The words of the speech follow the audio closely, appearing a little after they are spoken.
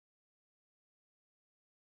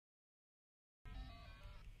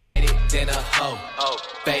then a hoe.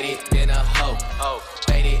 Faded, then a hoe.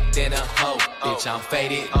 Faded, then a hoe. Bitch, I'm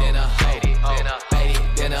faded, then a hoe. Faded,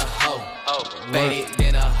 then a hoe. Faded,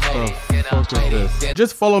 then a hoe.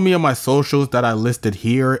 Just follow me on my socials that I listed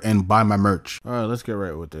here and buy my merch. Alright, let's get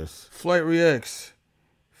right with this. FlightReacts.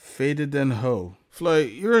 Faded then hoe.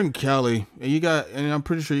 Flight, you're in Cali and I'm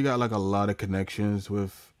pretty sure you got like a lot of connections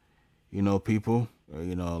with, you know, people.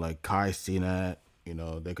 You know, like Kai seen that. You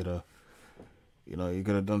know, they could have, you know, you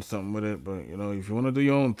could have done something with it, but you know, if you want to do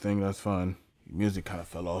your own thing, that's fine. Your music kind of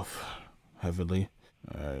fell off heavily.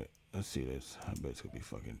 Alright, let's see this. I bet it's gonna be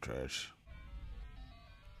fucking trash.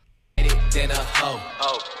 Faded, then a hoe.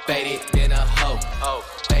 Faded, then a hoe.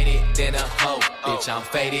 Faded, then a hoe. Bitch, I'm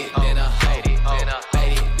faded, then a hoe.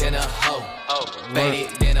 Faded, then a hoe. Faded,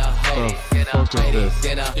 then a hoe.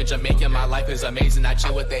 In Jamaica, my life is amazing. I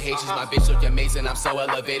chill with the Haitians, my bitch look amazing. I'm so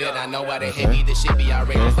elevated. I know why they hate me. This shit be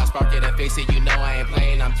outrageous. I spark it and face it. You know I ain't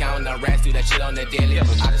playing. I'm counting the rats. Do that shit on the daily. I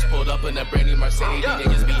just pulled up in a brand new Mercedes. These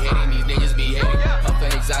niggas be hating. These niggas be hating.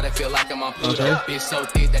 Puffin' exotic, feel like I'm on Pluto. Bitch so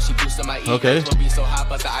thick that she boosting my ego. Will be so hot,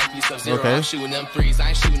 but the IP sub-zero. I'm shooting them threes. I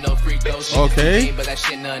ain't shooting no free throws. But that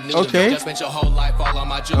shit nothing new. Just spent your whole life all on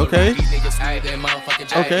my jewelry. These niggas hide their motherfucking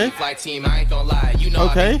jacket. Flight team, I ain't gonna lie. You know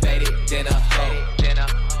I be faded, then a hoe.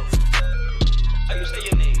 How you say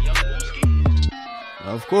your name, Young Mooski?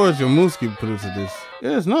 Of course, Young Mooski produced this.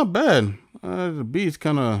 Yeah, it's not bad. The beat's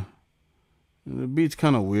kind of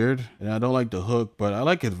weird, and I don't like the hook, but I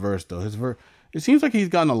like his verse though. His verse. It seems like he's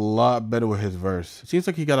gotten a lot better with his verse. It seems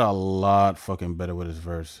like he got a lot fucking better with his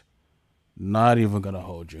verse. Not even gonna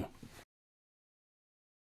hold you.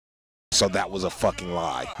 So that was a fucking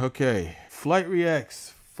lie. Okay,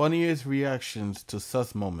 FlightReacts. Funniest reactions to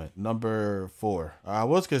sus moment, number 4. I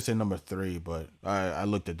was gonna say number 3, but I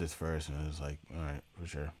looked at this first and it was like, all right, for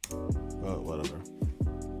sure. Oh, whatever.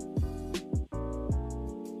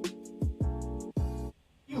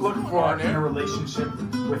 You looking for in a relationship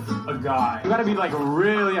with a guy? You gotta be like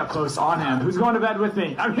really up close on him. Who's going to bed with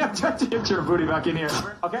me? I mean, I'm trying to get your booty back in here.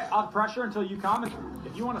 Okay, I'll pressure until you come.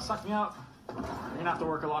 If you want to suck me out, you're gonna have to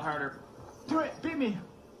work a lot harder. Do it, beat me.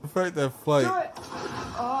 The fact that Flight. Do it.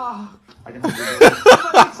 I can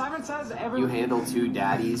Simon says every. You handle 2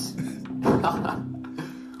 daddies.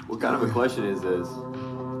 What kind of a question is this?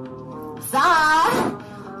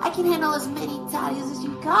 I can handle as many daddies as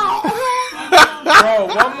you got. Bro,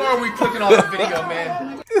 one more we clicking off the video,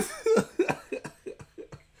 man.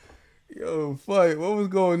 Yo, Flight, what was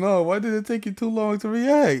going on? Why did it take you too long to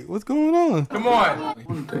react? What's going on? Come on.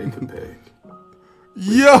 One take a peg.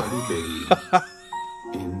 Yo.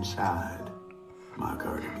 Inside my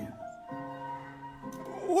cardigan.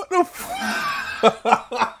 What the f?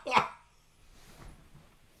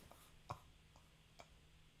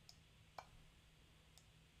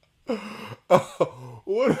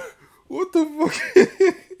 What the fuck?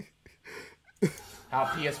 How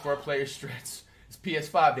PS4 players stress. It's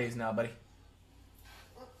PS5 days now, buddy.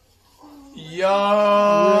 Yo.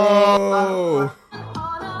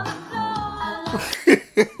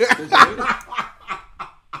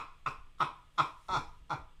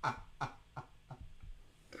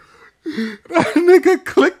 That nigga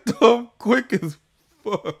clicked off quick as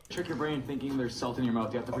fuck. Trick your brain thinking there's salt in your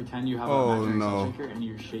mouth. You have to pretend you have a imaginary salt shaker and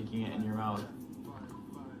you're shaking it in your mouth.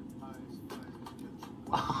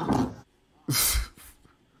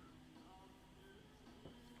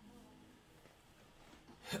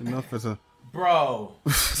 Enough is a bro.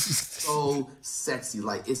 So sexy,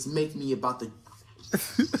 like it's making me about to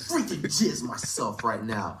freaking jizz myself right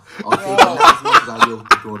now. Okay, not as much as I will with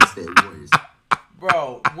the Golden State Warriors.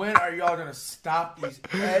 Bro, when are y'all gonna stop these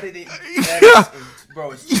editing edits?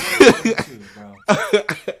 Bro, it's 2022, bro.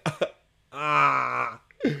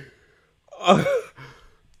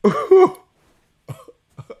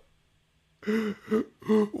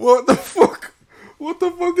 What the fuck? What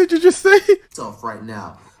the fuck did you just say? Myself right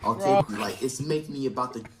now. Okay, like it's making me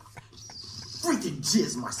about to freaking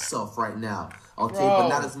jizz myself right now. Okay, but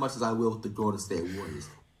not as much as I will with the Golden State Warriors.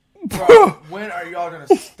 Bro, when are y'all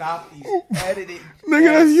gonna stop these editing?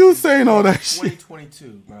 Nigga, that's you saying all that shit.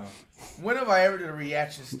 2022, bro. When have I ever did a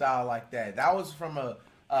reaction style like that? That was from a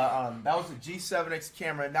that was a G7X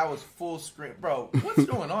camera, and that was full screen. Bro, what's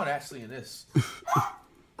going on actually in this? Bro,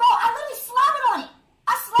 I literally slathered on it.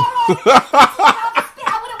 I slathered on it.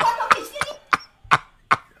 I wouldn't wipe up his video.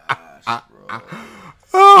 Gosh,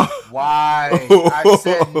 bro. Why? I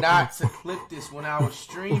said not to clip this when I was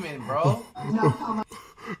streaming, bro.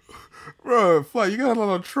 Bro, Flight, you got a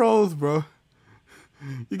lot of trolls, bro.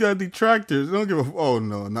 You got detractors. Don't give a. Oh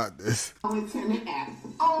no, not this. Oh, let's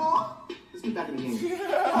get back in the game.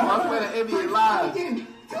 I'm playing NBA Live.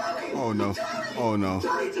 Oh no. Oh no.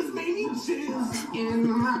 Johnny just made me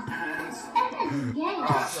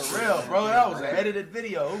For real, bro. That was an edited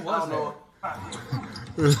video. Who was that?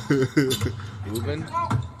 Ruben.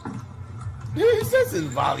 This isn't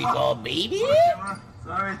volleyball, baby.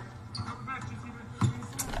 Sorry.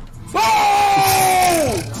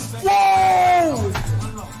 Oh! Whoa!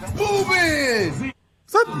 Ruben!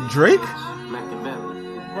 Is that Drake?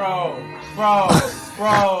 Bro,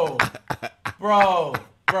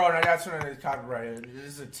 now that's one of the copyrighted. This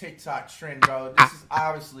is a TikTok trend, bro. This is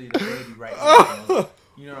obviously the baby right here, bro.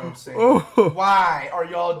 You know what I'm saying? Why are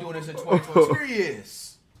y'all doing this in 2020?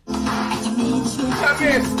 Serious. That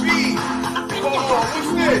man speed. Hold on,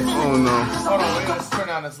 what's this? Oh no. Hold on, wait, let's turn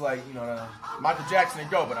on this like, you know, Michael Jackson and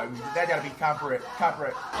go, but I mean, that gotta be copyright.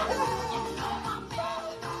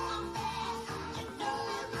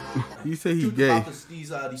 You say he's Truth gay. about these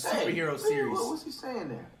superhero series. What's he saying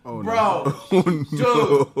there? Oh Bro,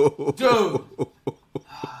 no. Oh, no.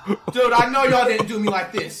 Dude, I know y'all didn't do me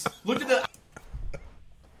like this. Look at the.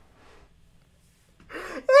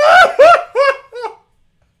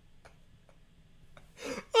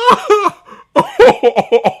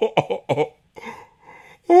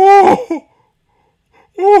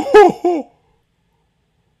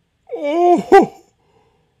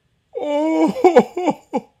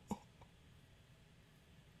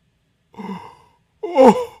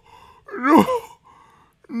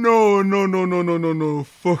 No,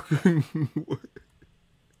 fucking.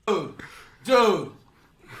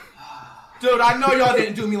 Dude, I know y'all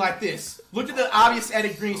didn't do me like this. Look at the obvious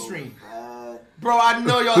edit green screen. Bro, I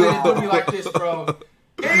know y'all didn't do me like this, bro.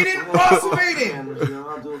 Aiden, awesome Aiden.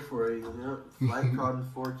 I'll do it for you. Yep. Life card in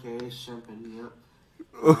 4K, shimping. Yep.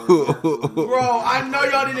 Bro, I know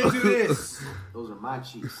y'all didn't do this. Those are my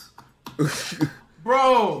cheeks.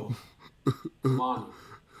 Bro. Mommy.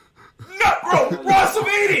 No, bro, awesome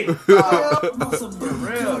Aiden. For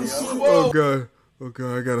real, yo. Whoa. Oh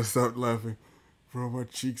god, I gotta stop laughing. Bro, my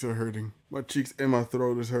cheeks are hurting. My cheeks and my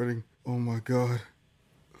throat is hurting. Oh my god.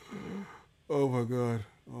 Oh my god.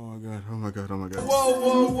 Oh my god. Oh my god. Oh my god.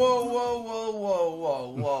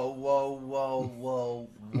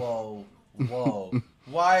 Whoa.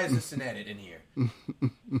 Why is this an edit in here?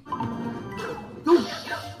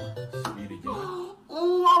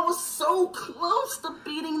 Oh, I was so close to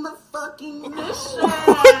beating the fucking mission.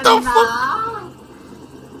 What the fuck?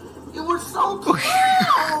 You were so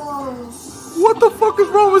close. What the fuck is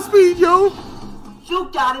wrong with Speed, yo? You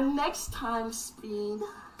got it next time, Speed.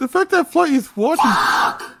 The fact that Flight is watching.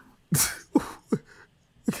 Fuck!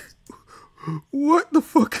 What the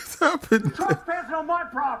fuck has happened? Trespassing on my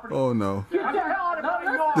property. Oh no. Get the hell out of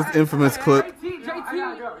my yard. This infamous clip.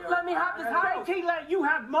 JT, let me have this house. JT, let you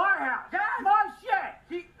have my house. That's my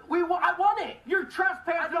shit. I want it. You're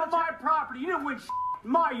trespassing on my property. You didn't win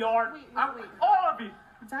my yard. Wait. All of you.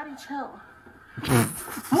 Daddy, chill.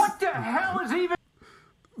 What the hell is even?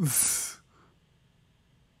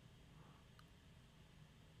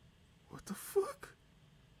 What the fuck?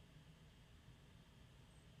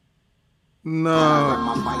 No.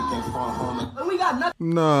 We got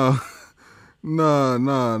nothing. Nah,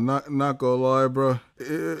 not gonna lie, bro.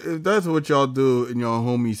 If that's what y'all do in your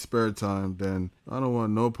homie spare time, then I don't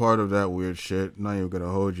want no part of that weird shit. Not even gonna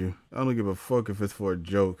hold you. I don't give a fuck if it's for a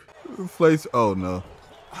joke. Place. Oh no.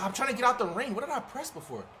 I'm trying to get out the ring. What did I press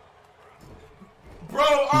before? Bro,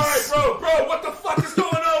 alright, bro, what the fuck is going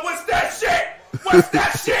on? What's that shit? What's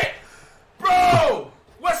that shit? Bro!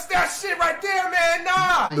 What's that shit right there, man?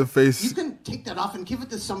 Nah! The face. You can take that off and give it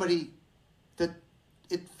to somebody that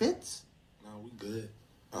it fits. No, we good.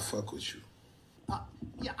 I fuck with you.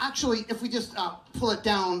 Yeah, actually, if we just pull it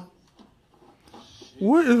down.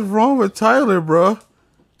 What is wrong with Tyler, bro?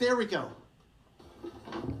 There we go.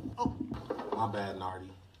 Oh. My bad, Nardi.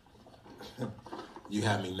 You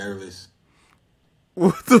had me nervous.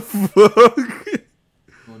 What the fuck?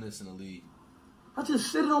 Doing this in the league. I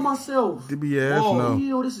just shitted on myself. DBF, Whoa. no.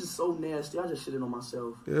 Ew, this is so nasty. I just shitted on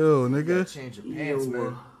myself. Ew, nigga. Change your pants, Ew.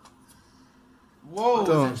 man. Whoa,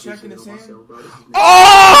 Don't. is that checking his hand?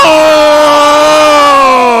 Oh!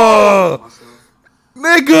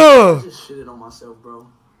 Nigga! Just shitted on myself, bro.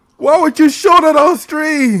 Why would you show that on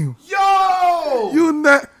stream? Yo!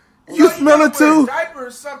 You smell it too? Diaper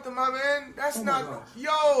or something, my man. That's not.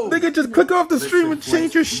 Yo! Nigga, just click off the stream and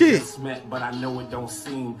change your shit. Met, but I know it don't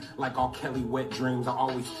seem like all Kelly wet dreams. I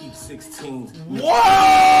always keep 16s. Whoa!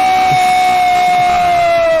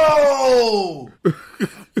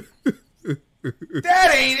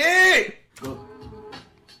 That ain't it!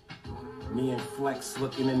 Me and Flex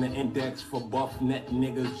looking in the index for buff net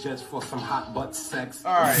niggas just for some hot butt sex.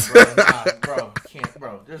 All right, bro. Nah, bro, can't,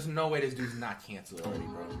 bro. There's no way this dude's not canceled already,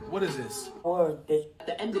 bro. What is this? At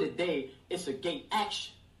the end of the day, it's a gay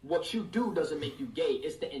action. What you do doesn't make you gay.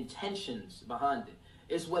 It's the intentions behind it.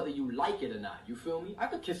 It's whether you like it or not. You feel me? I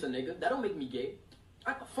could kiss a nigga. That don't make me gay.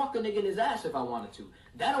 I could fuck a nigga in his ass if I wanted to.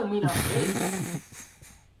 That don't mean I'm gay.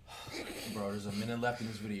 Bro, there's a minute left in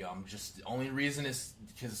this video. The only reason is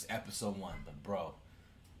because it's episode 1. But bro,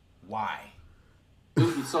 why?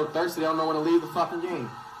 Dude, he's so thirsty they don't know when to leave the fucking game.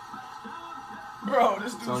 Bro,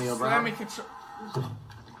 this dude's slamming control.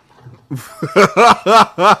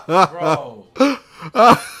 Bro.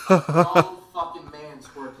 No fucking man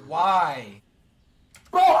twerking. Why?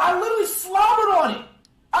 Bro, I literally slobbered on it.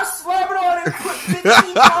 I slobbered on it and put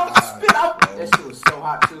 15 pounds of spit out. That shit was so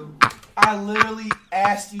hot too. I literally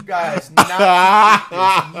asked you guys not to do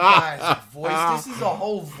this. You guys voice. This is a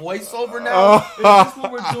whole voiceover now. Is this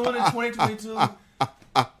what we're doing in 2022?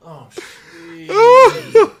 Oh, shit.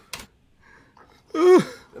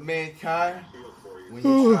 The man Kai, when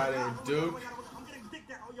you try to Duke.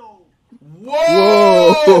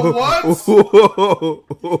 Whoa! What?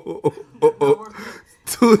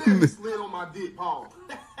 Dude, slid on my dick, Paul.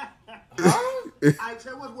 I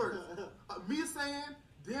tell you what's worse. Me saying,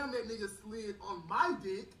 damn, that nigga slid on my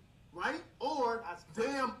dick, right? Or,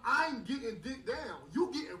 damn, I'm getting dick down.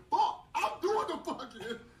 You getting fucked. I'm doing the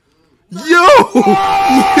fucking. Yo!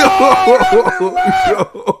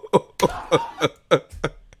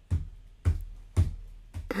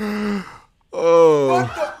 Oh. What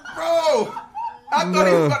the, bro? I thought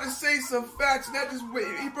he was about to say some facts. And that just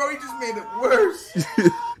he just made it worse.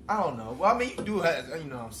 I don't know. Well, I mean, you do have, you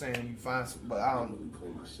know what I'm saying, you find some, but I don't.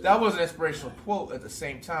 That was an inspirational quote at the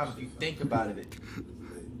same time if you think about it.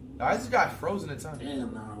 I just got frozen in time.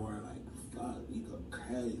 Damn, now we're like, fuck, you go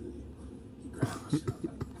crazy. You grab my shit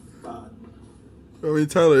like, fuck. I mean,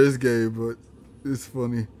 Tyler is gay, but it's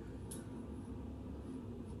funny.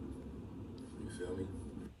 You feel me?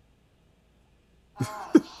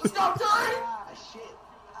 Let's go, Johnny!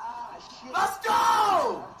 Let's go!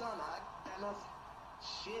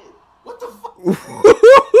 What the fuck?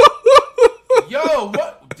 Yo,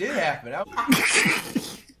 what did happen?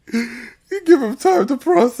 You give him time to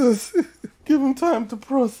process. Give him time to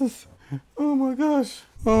process. Oh my gosh.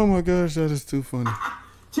 Oh my gosh, that is too funny.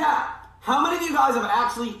 Chat, how many of you guys have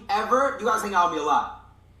actually ever, you guys hang out with me a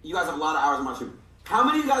lot. You guys have a lot of hours on my stream. How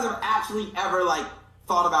many of you guys have actually ever, like,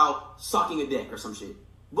 thought about sucking a dick or some shit?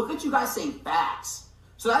 Look at you guys say facts.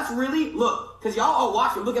 So that's really, look, because y'all all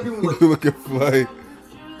watch it. Look at people like, look at Flight.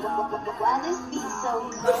 What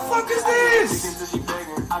the fuck is this?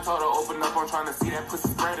 I told her open up, I'm trying to see that pussy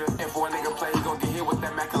spreader. And for a nigga play, he gon' get hit with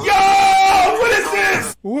that mac. Yo! What is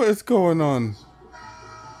this? What is going on?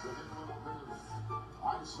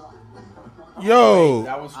 Yo!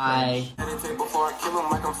 That was How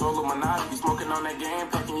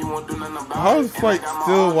is Flight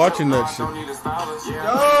still watching that shit?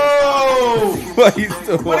 Yo! Flight's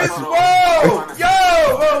still watching. Whoa! Yo!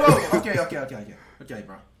 Whoa! Okay,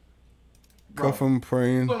 bro. Cuff him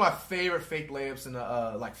praying. One of my favorite fake layups in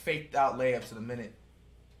the like faked out layups in a minute.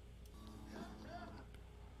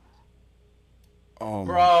 Oh,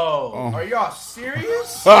 bro, are y'all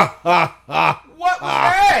serious? What was that?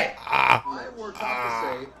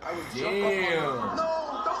 Damn.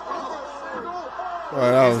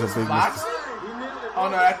 Right, that was a big boxing? Oh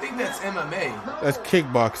no, I think that's MMA. That's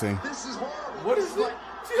kickboxing. What is it?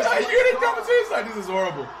 I hear the conversation like this is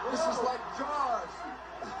horrible. This is like Jaws.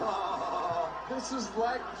 This is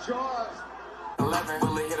like Jaws. 11,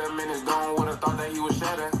 fully hit him in his dome. Would've thought that he was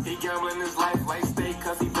shatter. He gambling his life like stay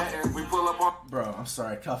cause he betting. We pull up on. Bro, I'm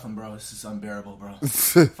sorry, cuff him, bro. This is unbearable, bro.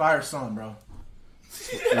 Fire song, bro.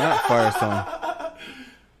 Not fire song.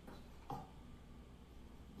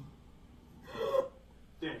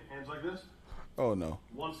 Dan, hands like this. Oh no.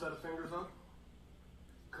 One set of fingers up.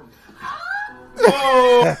 Come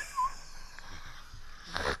Whoa!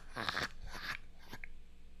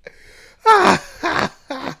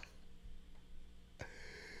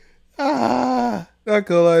 Not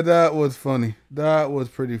gonna lie, that was funny. That was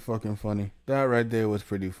pretty fucking funny. That right there was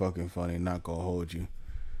pretty fucking funny. Not gonna hold you.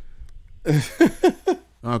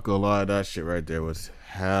 Not gonna lie, that shit right there was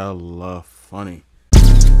hella funny.